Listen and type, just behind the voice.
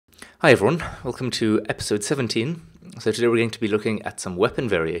Hi everyone, welcome to episode 17. So today we're going to be looking at some weapon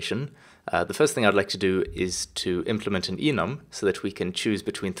variation. The first thing I'd like to do is to implement an enum so that we can choose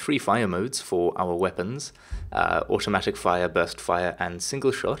between three fire modes for our weapons: automatic fire, burst fire, and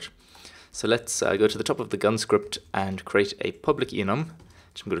single shot. So let's go to the top of the gun script and create a public enum,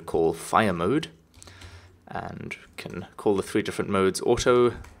 which I'm going to call fire mode. And can call the three different modes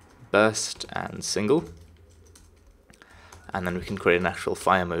auto, burst, and single. And then we can create an actual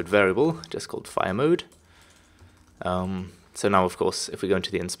fire mode variable, just called fire mode. So now, of course, if we go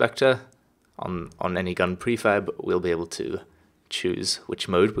into the inspector, on any gun prefab, we'll be able to choose which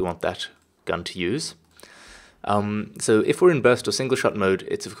mode we want that gun to use. So if we're in burst or single shot mode,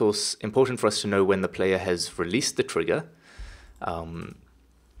 it's of course important for us to know when the player has released the trigger.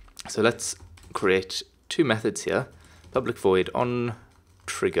 So let's create two methods here: public void on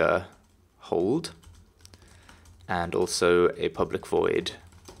trigger hold, and also a public void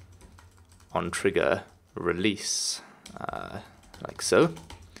on trigger release, like so.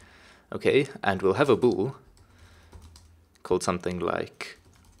 Okay, and we'll have a bool called something like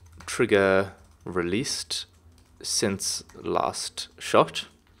trigger released since last shot.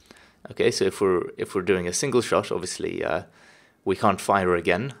 Okay, so if we're doing a single shot, obviously we can't fire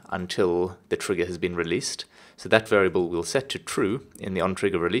again until the trigger has been released. So that variable we'll set to true in the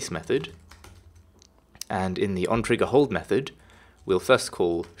onTriggerRelease method. And in the onTriggerHold method, we'll first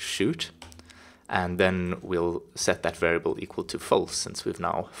call shoot, and then we'll set that variable equal to false since we've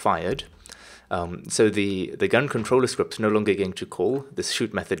now fired. So the gun controller script's no longer going to call this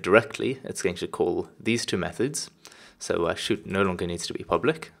shoot method directly. It's going to call these two methods. So shoot no longer needs to be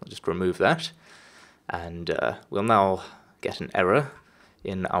public. I'll just remove that. And we'll now get an error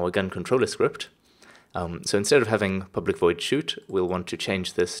in our gun controller script. So instead of having public void shoot, we'll want to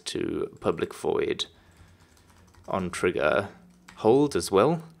change this to public void on trigger hold as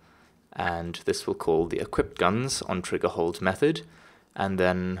well, and this will call the equipped guns on trigger hold method. And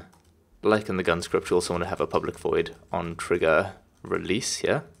then, like in the gun script, we also want to have a public void on trigger release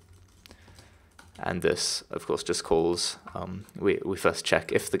here. And this, of course, just calls, we first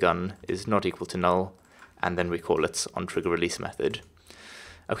check if the gun is not equal to null, and then we call its on trigger release method.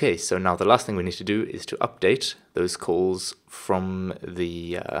 Okay, so now the last thing we need to do is to update those calls from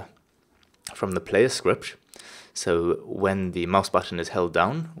the player script. So when the mouse button is held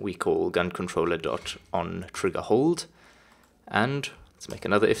down, we call guncontroller.onTriggerHold, and let's make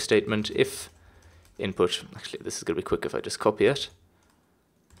another if statement. If input, actually this is going to be quick if I just copy it.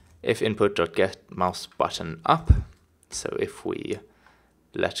 If input.getMouseButtonUp, so if we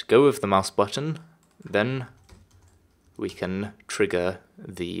let go of the mouse button, then we can trigger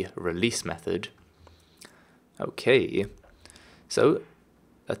the release method. Okay, so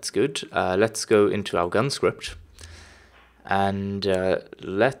that's good. Let's go into our gun script, and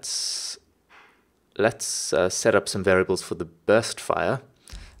let's set up some variables for the burst fire.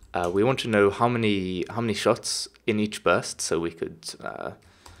 We want to know how many shots in each burst, so we could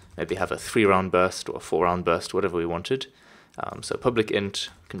maybe have a 3-round burst or a 4-round burst, whatever we wanted. So public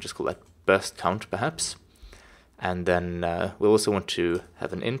int, can just call that burst count perhaps, and then we'll also want to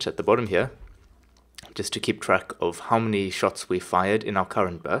have an int at the bottom here, just to keep track of how many shots we fired in our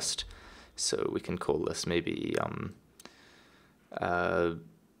current burst. So we can call this maybe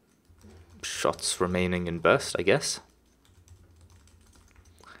shots remaining in burst, I guess.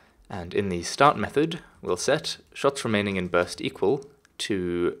 And in the start method, we'll set shots remaining in burst equal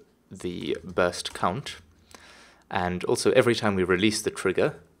to the burst count. And also every time we release the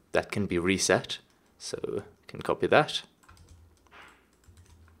trigger, that can be reset. So we can copy that.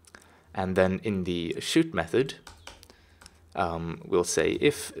 And then in the shoot method, we'll say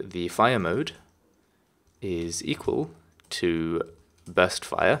if the fire mode is equal to burst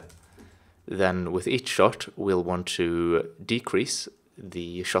fire, then with each shot we'll want to decrease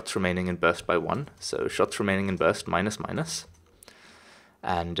the shots remaining in burst by 1. So shots remaining in burst minus minus.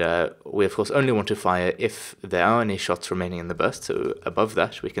 And we of course only want to fire if there are any shots remaining in the burst. So above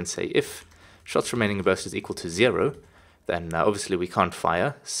that we can say if shots remaining in burst is equal to 0, then obviously we can't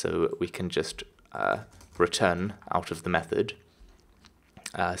fire, so we can just return out of the method.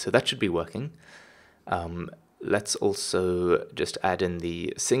 So that should be working. Let's also just add in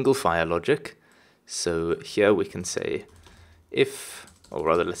the single fire logic. So here we can say if, or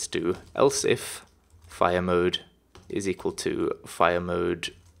rather let's do else if fire mode is equal to fire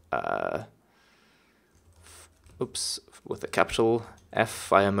mode, with a capital F,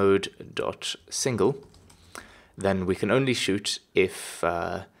 fire mode dot single. Then we can only shoot if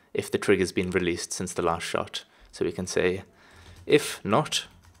the trigger's been released since the last shot. So we can say if not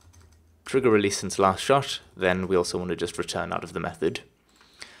trigger release since last shot, then we also want to just return out of the method.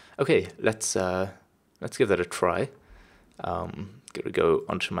 Okay, let's give that a try. Gonna go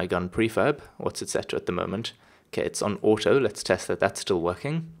onto my gun prefab. What's it set to at the moment? Okay, it's on auto. Let's test that that's still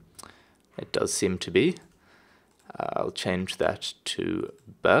working. It does seem to be. I'll change that to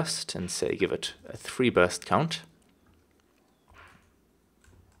burst and say give it a 3 burst count.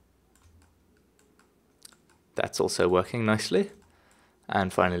 That's also working nicely.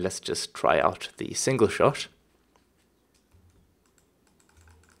 And finally, let's just try out the single shot.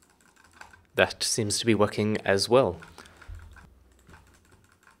 That seems to be working as well.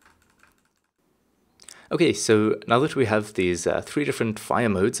 Okay, so now that we have these 3 different fire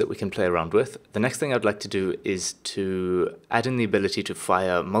modes that we can play around with, the next thing I'd like to do is to add in the ability to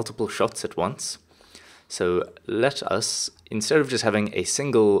fire multiple shots at once. So let us, instead of just having a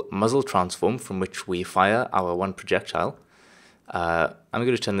single muzzle transform from which we fire our one projectile, I'm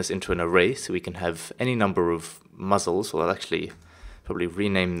going to turn this into an array so we can have any number of muzzles. Well, I'll actually probably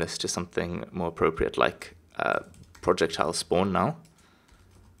rename this to something more appropriate like projectile spawn now.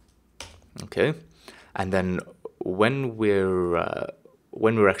 Okay. And then when we're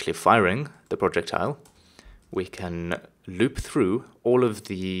actually firing the projectile, we can loop through all of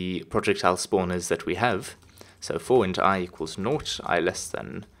the projectile spawners that we have. So for int I equals 0, I less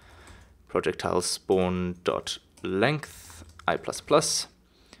than projectile spawn dot length I plus plus.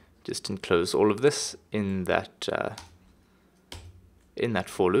 Just enclose all of this in that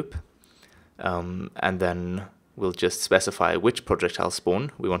for loop, and then we'll just specify which projectile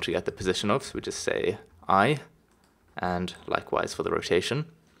spawn we want to get the position of, so we just say I, and likewise for the rotation.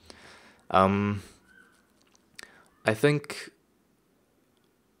 I think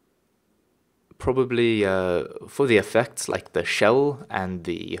probably for the effects like the shell and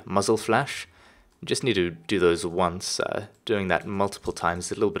the muzzle flash, you just need to do those once. Doing that multiple times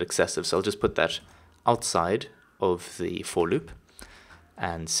is a little bit excessive, so I'll just put that outside of the for loop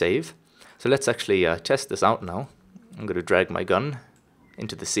and save. So let's actually test this out now. I'm going to drag my gun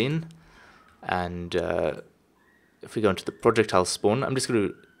into the scene, and if we go into the projectile spawn, I'm just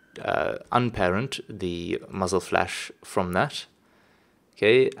going to unparent the muzzle flash from that.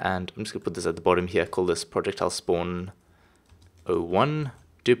 Okay, and I'm just going to put this at the bottom here, call this projectile spawn 01,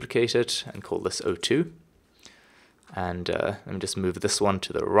 duplicate it, and call this 02. And let me just move this one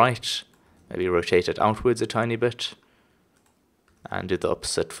to the right, maybe rotate it outwards a tiny bit, and do the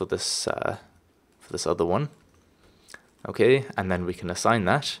opposite for this other one. Okay, and then we can assign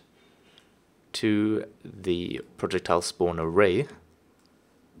that to the projectile spawn array.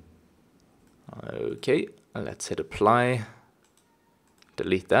 Okay, let's hit apply,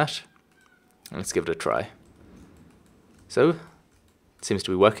 delete that, and let's give it a try. So it seems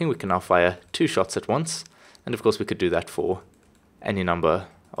to be working. We can now fire 2 shots at once, and of course we could do that for any number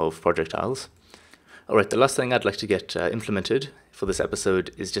of projectiles. Alright, the last thing I'd like to get implemented for this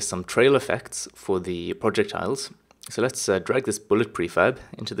episode is just some trail effects for the projectiles. So let's drag this bullet prefab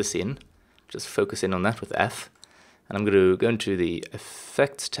into the scene, just focus in on that with F, and I'm going to go into the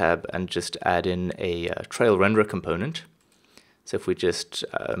Effects tab and just add in a trail renderer component. So if we just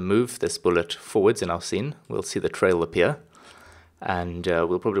move this bullet forwards in our scene, we'll see the trail appear, and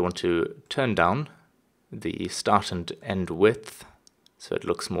we'll probably want to turn down the start and end width so it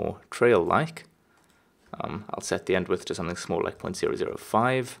looks more trail-like. I'll set the end width to something small like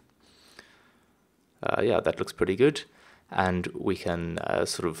 0.005. Yeah, that looks pretty good. And we can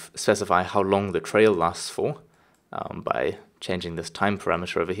sort of specify how long the trail lasts for by changing this time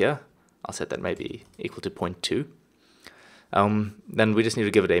parameter over here. I'll set that maybe equal to 0.2. Then we just need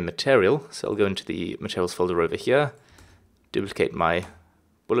to give it a material. So I'll go into the materials folder over here, duplicate my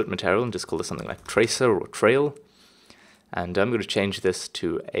bullet material and just call this something like tracer or trail. And I'm going to change this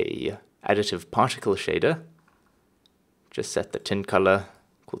to a additive particle shader. Just set the tint color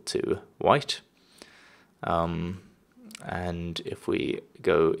equal to white. And if we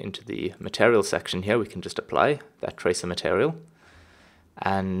go into the material section here, we can just apply that tracer material.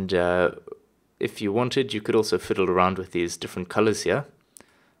 And if you wanted, you could also fiddle around with these different colors here.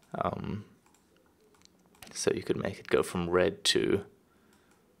 So you could make it go from red to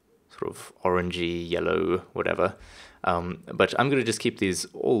sort of orangey, yellow, whatever. But I'm going to just keep these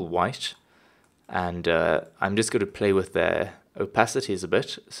all white, and I'm just going to play with their opacities a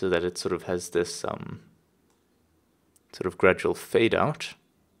bit so that it sort of has this sort of gradual fade out.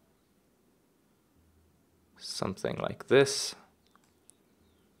 Something like this.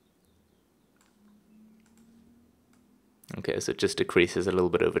 Okay, so it just decreases a little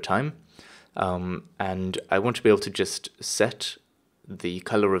bit over time. And I want to be able to just set the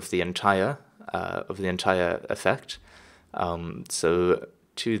color of the entire effect. So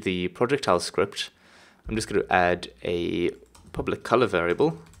to the projectile script, I'm just going to add a public color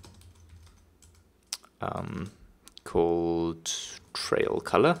variable called trail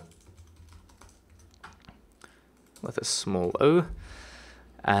color with a small o.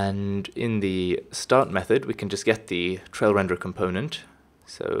 And in the start method, we can just get the trail render component.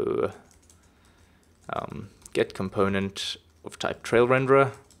 So get component of type trail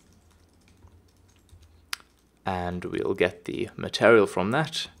renderer, and we'll get the material from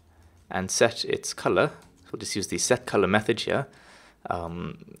that and set its color. So we'll just use the set color method here,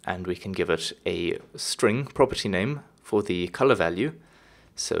 and we can give it a string property name for the color value.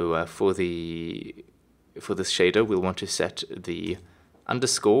 So for this shader, we'll want to set the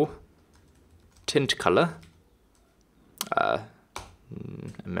underscore tint color,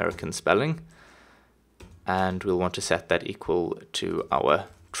 American spelling, and we'll want to set that equal to our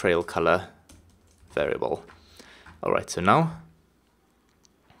trail color variable. Alright, so now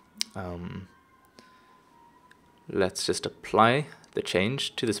let's just apply the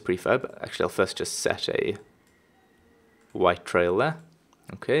change to this prefab. Actually, I'll first just set a white trail there.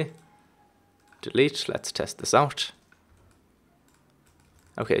 Okay, delete, let's test this out.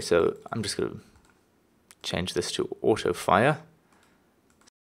 Okay, so I'm just going to change this to auto fire.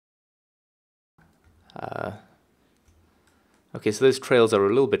 Okay, so those trails are a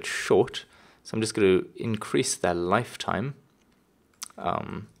little bit short, so I'm just going to increase their lifetime.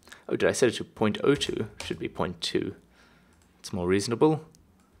 Oh, did I set it to 0.02? Should be 0.2. It's more reasonable.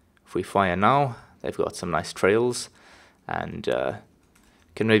 If we fire now, they've got some nice trails, and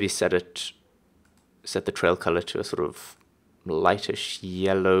can maybe set the trail color to a sort of lightish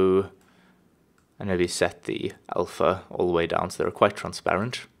yellow, and maybe set the alpha all the way down so they're quite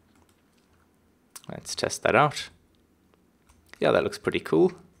transparent. Let's test that out. Yeah, that looks pretty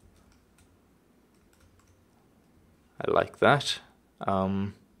cool. I like that.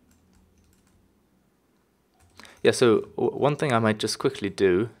 Yeah, so one thing I might just quickly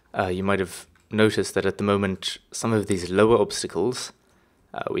do, you might have noticed that at the moment some of these lower obstacles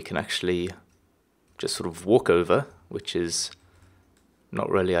we can actually just sort of walk over, which is not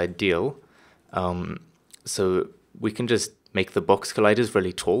really ideal. So we can just make the box colliders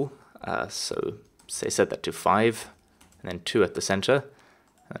really tall. So say set that to 5 and then 2 at the center.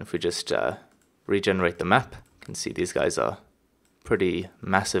 And if we just regenerate the map, you can see these guys are pretty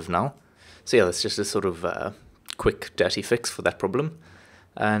massive now. So yeah, that's just a sort of quick dirty fix for that problem.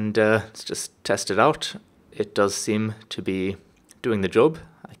 And let's just test it out. It does seem to be doing the job.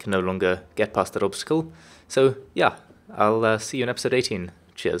 I can no longer get past that obstacle. So yeah, I'll see you in episode 18.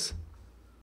 Cheers.